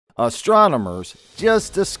Astronomers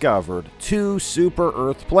just discovered two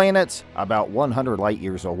super-Earth planets about 100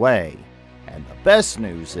 light-years away. And the best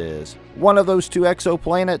news is, one of those two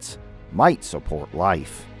exoplanets might support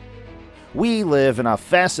life. We live in a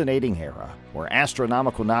fascinating era where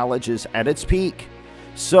astronomical knowledge is at its peak.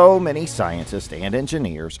 So many scientists and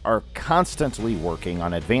engineers are constantly working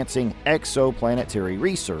on advancing exoplanetary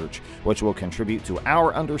research, which will contribute to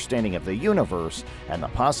our understanding of the universe and the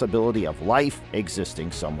possibility of life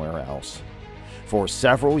existing somewhere else. For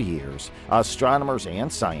several years, astronomers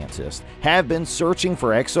and scientists have been searching for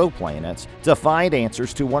exoplanets to find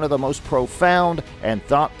answers to one of the most profound and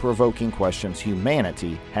thought-provoking questions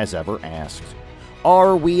humanity has ever asked.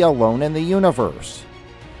 Are we alone in the universe?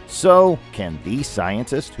 So, can these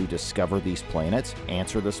scientists who discovered these planets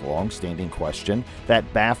answer this long-standing question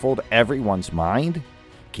that baffled everyone's mind?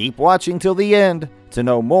 Keep watching till the end to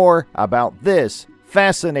know more about this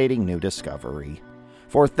fascinating new discovery.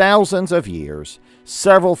 For thousands of years,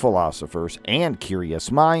 several philosophers and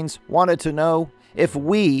curious minds wanted to know if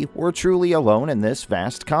we were truly alone in this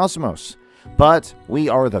vast cosmos. But we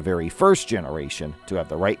are the very first generation to have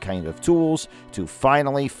the right kind of tools to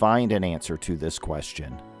finally find an answer to this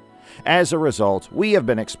question. As a result, we have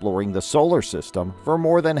been exploring the solar system for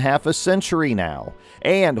more than half a century now,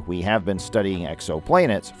 and we have been studying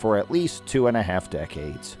exoplanets for at least 2.5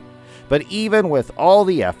 decades. But even with all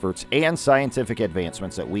the efforts and scientific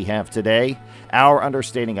advancements that we have today, our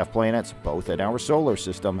understanding of planets, both in our solar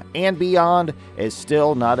system and beyond, is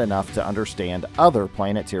still not enough to understand other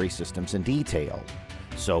planetary systems in detail.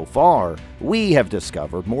 So far, we have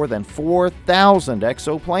discovered more than 4,000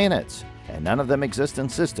 exoplanets, and none of them exist in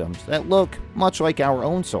systems that look much like our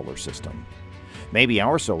own solar system. Maybe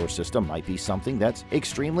our solar system might be something that's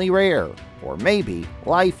extremely rare, or maybe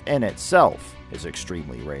life in itself is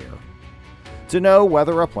extremely rare. To know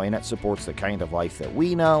whether a planet supports the kind of life that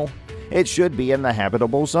we know, it should be in the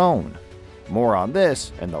habitable zone. More on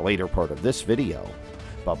this in the later part of this video.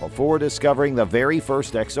 But before discovering the very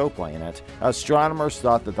first exoplanet, astronomers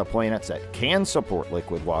thought that the planets that can support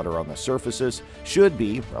liquid water on the surfaces should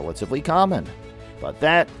be relatively common. But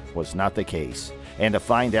that was not the case. And to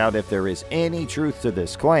find out if there is any truth to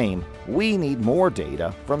this claim, we need more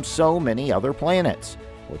data from so many other planets,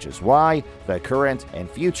 which is why the current and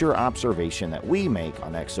future observation that we make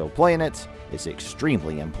on exoplanets is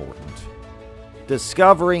extremely important.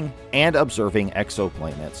 Discovering and observing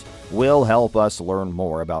exoplanets will help us learn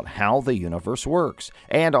more about how the universe works,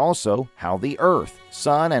 and also how the Earth,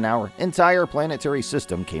 Sun, and our entire planetary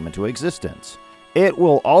system came into existence. It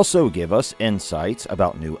will also give us insights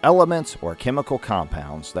about new elements or chemical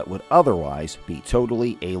compounds that would otherwise be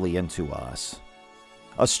totally alien to us.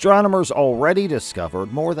 Astronomers already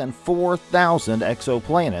discovered more than 4,000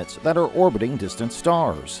 exoplanets that are orbiting distant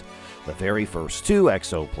stars. The very first two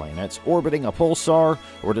exoplanets orbiting a pulsar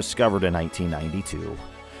were discovered in 1992.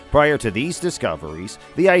 Prior to these discoveries,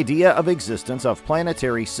 the idea of existence of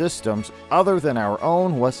planetary systems other than our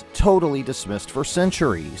own was totally dismissed for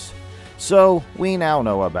centuries. So, we now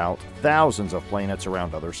know about thousands of planets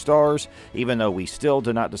around other stars, even though we still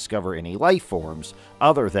did not discover any life forms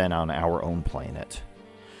other than on our own planet.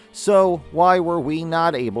 So, why were we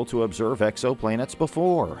not able to observe exoplanets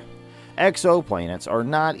before? Exoplanets are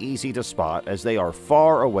not easy to spot as they are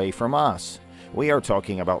far away from us. We are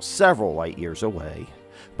talking about several light years away.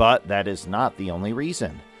 But that is not the only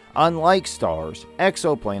reason. Unlike stars,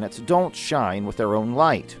 exoplanets don't shine with their own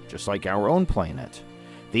light, just like our own planet.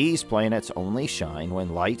 These planets only shine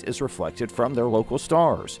when light is reflected from their local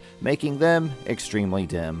stars, making them extremely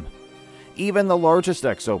dim. Even the largest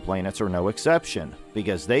exoplanets are no exception,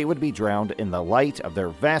 because they would be drowned in the light of their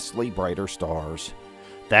vastly brighter stars.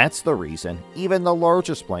 That's the reason even the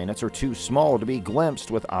largest planets are too small to be glimpsed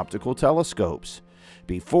with optical telescopes.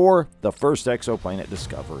 Before the first exoplanet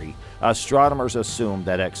discovery, astronomers assumed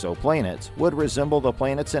that exoplanets would resemble the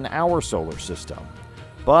planets in our solar system.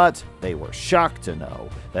 But they were shocked to know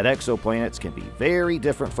that exoplanets can be very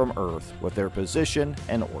different from Earth with their position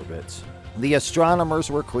and orbits. The astronomers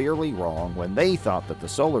were clearly wrong when they thought that the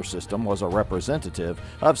solar system was a representative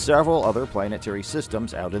of several other planetary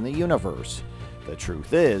systems out in the universe. The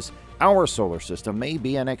truth is, our solar system may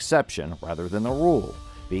be an exception rather than the rule,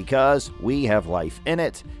 because we have life in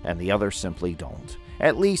it and the others simply don't.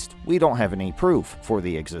 At least, we don't have any proof for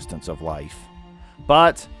the existence of life.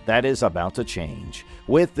 But that is about to change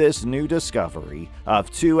with this new discovery of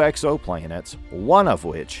two exoplanets, one of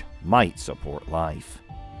which might support life.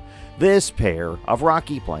 This pair of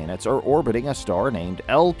rocky planets are orbiting a star named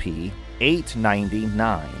LP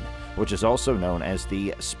 899, which is also known as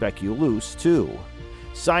the Speculus 2.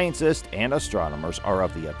 Scientists and astronomers are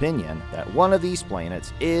of the opinion that one of these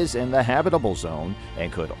planets is in the habitable zone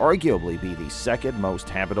and could arguably be the second most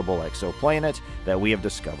habitable exoplanet that we have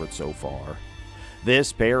discovered so far.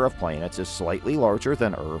 This pair of planets is slightly larger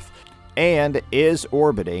than Earth and is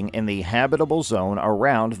orbiting in the habitable zone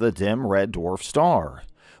around the dim red dwarf star.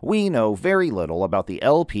 We know very little about the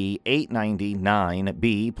LP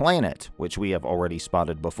 899b planet, which we have already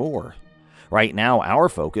spotted before. Right now, our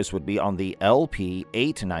focus would be on the LP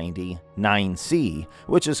 899c,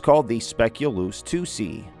 which is called the Speculoos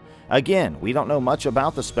 2c. Again, we don't know much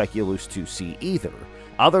about the Speculoos 2c either,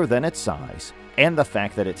 other than its size, and the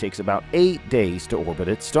fact that it takes about 8 days to orbit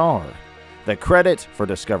its star. The credit for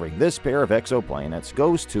discovering this pair of exoplanets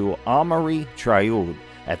goes to Amaury Triaud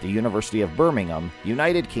at the University of Birmingham,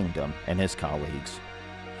 United Kingdom, and his colleagues.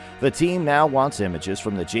 The team now wants images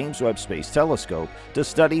from the James Webb Space Telescope to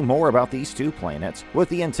study more about these two planets with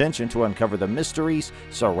the intention to uncover the mysteries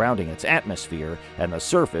surrounding its atmosphere and the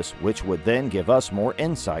surface, which would then give us more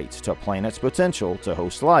insights to planet's potential to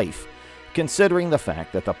host life, considering the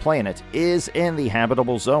fact that the planet is in the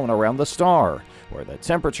habitable zone around the star, where the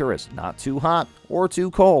temperature is not too hot or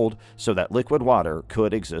too cold so that liquid water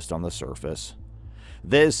could exist on the surface.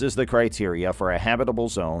 This is the criteria for a habitable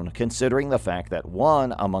zone, considering the fact that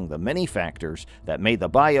one among the many factors that made the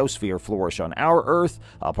biosphere flourish on our Earth,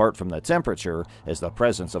 apart from the temperature, is the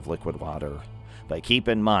presence of liquid water. But keep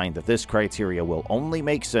in mind that this criteria will only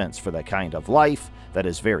make sense for the kind of life that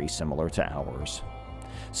is very similar to ours.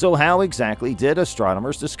 So how exactly did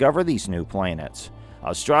astronomers discover these new planets?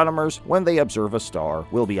 Astronomers, when they observe a star,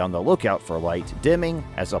 will be on the lookout for light dimming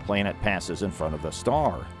as a planet passes in front of the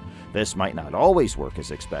star. This might not always work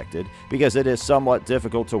as expected, because it is somewhat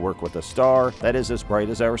difficult to work with a star that is as bright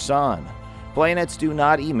as our Sun. Planets do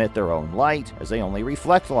not emit their own light, as they only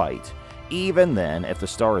reflect light. Even then, if the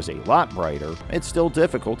star is a lot brighter, it's still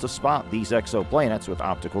difficult to spot these exoplanets with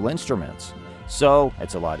optical instruments. So,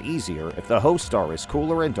 it's a lot easier if the host star is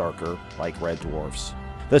cooler and darker, like red dwarfs.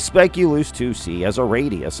 The Speculoos 2c has a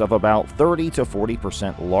radius of about 30 to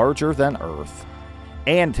 40% larger than Earth,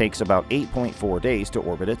 and takes about 8.4 days to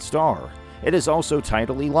orbit its star. It is also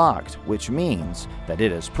tidally locked, which means that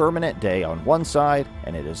it is permanent day on one side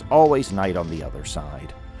and it is always night on the other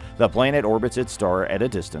side. The planet orbits its star at a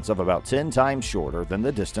distance of about 10 times shorter than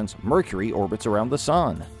the distance Mercury orbits around the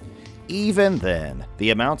Sun. Even then, the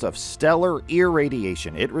amount of stellar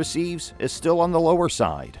irradiation it receives is still on the lower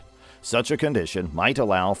side. Such a condition might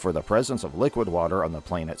allow for the presence of liquid water on the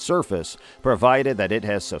planet's surface, provided that it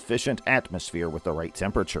has sufficient atmosphere with the right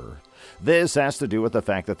temperature. This has to do with the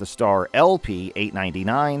fact that the star LP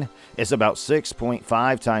 899 is about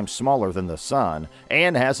 6.5 times smaller than the Sun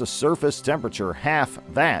and has a surface temperature half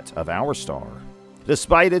that of our star.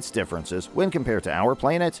 Despite its differences, when compared to our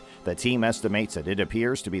planet, the team estimates that it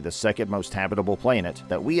appears to be the second most habitable planet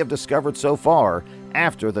that we have discovered so far,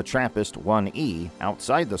 after the TRAPPIST-1e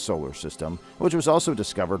outside the solar system, which was also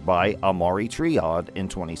discovered by Amaury Triaud in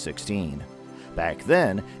 2016. Back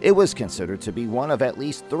then, it was considered to be one of at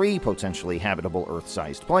least 3 potentially habitable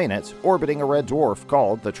Earth-sized planets orbiting a red dwarf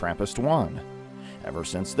called the TRAPPIST-1. Ever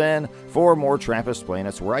since then, 4 more TRAPPIST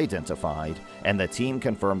planets were identified, and the team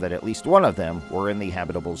confirmed that at least one of them were in the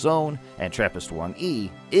habitable zone, and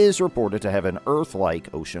TRAPPIST-1e is reported to have an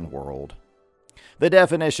Earth-like ocean world. The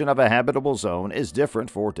definition of a habitable zone is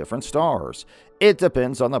different for different stars. It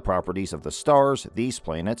depends on the properties of the stars these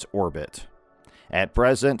planets orbit. At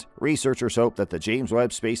present, researchers hope that the James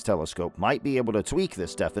Webb Space Telescope might be able to tweak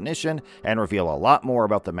this definition and reveal a lot more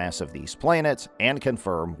about the mass of these planets and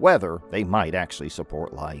confirm whether they might actually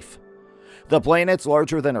support life. The planets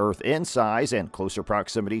larger than Earth in size and closer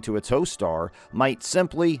proximity to its host star might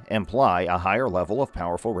simply imply a higher level of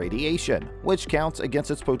powerful radiation, which counts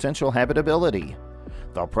against its potential habitability.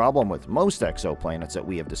 The problem with most exoplanets that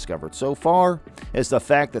we have discovered so far is the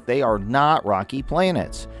fact that they are not rocky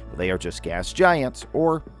planets. They are just gas giants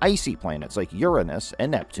or icy planets like Uranus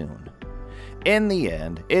and Neptune. In the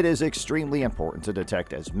end, it is extremely important to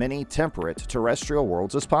detect as many temperate terrestrial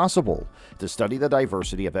worlds as possible to study the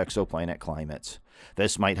diversity of exoplanet climates.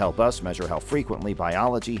 This might help us measure how frequently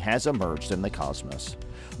biology has emerged in the cosmos.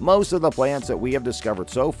 Most of the planets that we have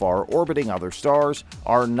discovered so far orbiting other stars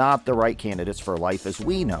are not the right candidates for life as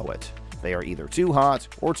we know it. They are either too hot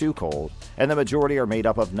or too cold, and the majority are made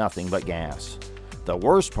up of nothing but gas. The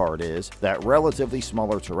worst part is that relatively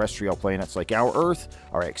smaller terrestrial planets like our Earth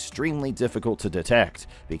are extremely difficult to detect,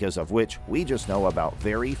 because of which we just know about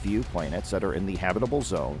very few planets that are in the habitable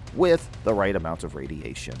zone with the right amount of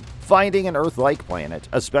radiation. Finding an Earth-like planet,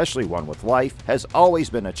 especially one with life, has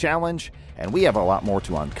always been a challenge, and we have a lot more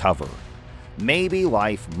to uncover. maybe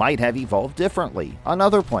life might have evolved differently on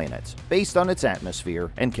other planets based on its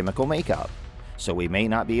atmosphere and chemical makeup. So we may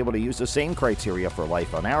not be able to use the same criteria for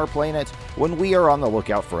life on our planet when we are on the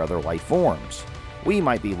lookout for other life forms. We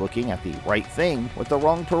might be looking at the right thing with the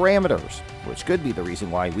wrong parameters, which could be the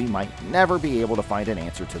reason why we might never be able to find an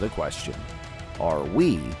answer to the question, are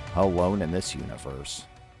we alone in this universe?